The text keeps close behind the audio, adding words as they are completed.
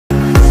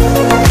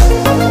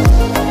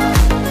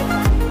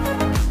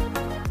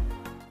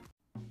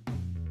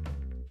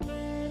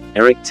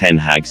Erik ten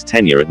Hag's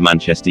tenure at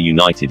Manchester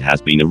United has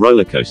been a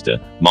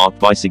rollercoaster, marked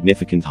by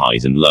significant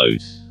highs and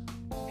lows.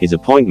 His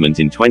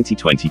appointment in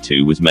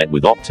 2022 was met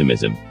with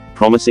optimism,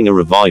 promising a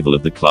revival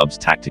of the club's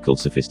tactical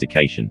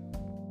sophistication.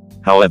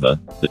 However,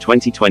 the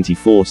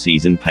 2024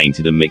 season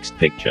painted a mixed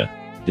picture.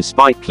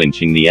 Despite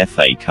clinching the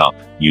FA Cup,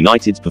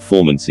 United's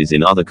performances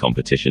in other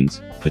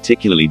competitions,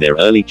 particularly their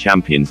early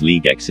Champions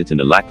League exit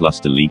and a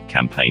lackluster league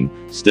campaign,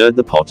 stirred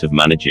the pot of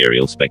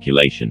managerial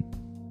speculation.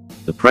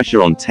 The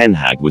pressure on Ten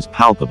Hag was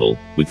palpable,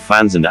 with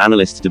fans and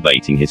analysts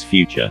debating his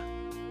future.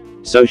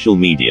 Social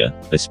media,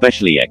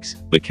 especially X,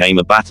 became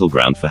a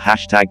battleground for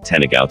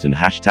 #Tenagout and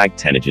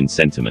 #Tenagen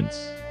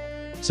sentiments.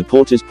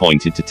 Supporters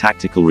pointed to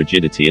tactical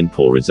rigidity and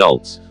poor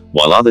results,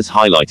 while others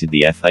highlighted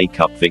the FA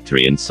Cup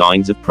victory and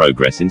signs of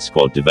progress in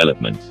squad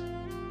development.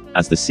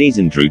 As the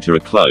season drew to a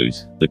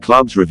close, the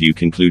club's review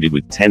concluded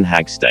with Ten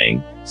Hag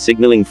staying,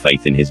 signaling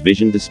faith in his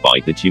vision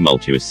despite the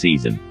tumultuous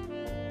season.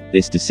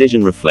 This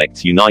decision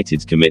reflects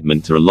United's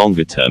commitment to a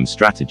longer-term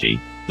strategy,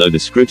 though the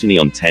scrutiny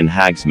on Ten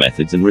Hag's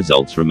methods and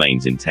results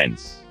remains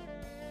intense.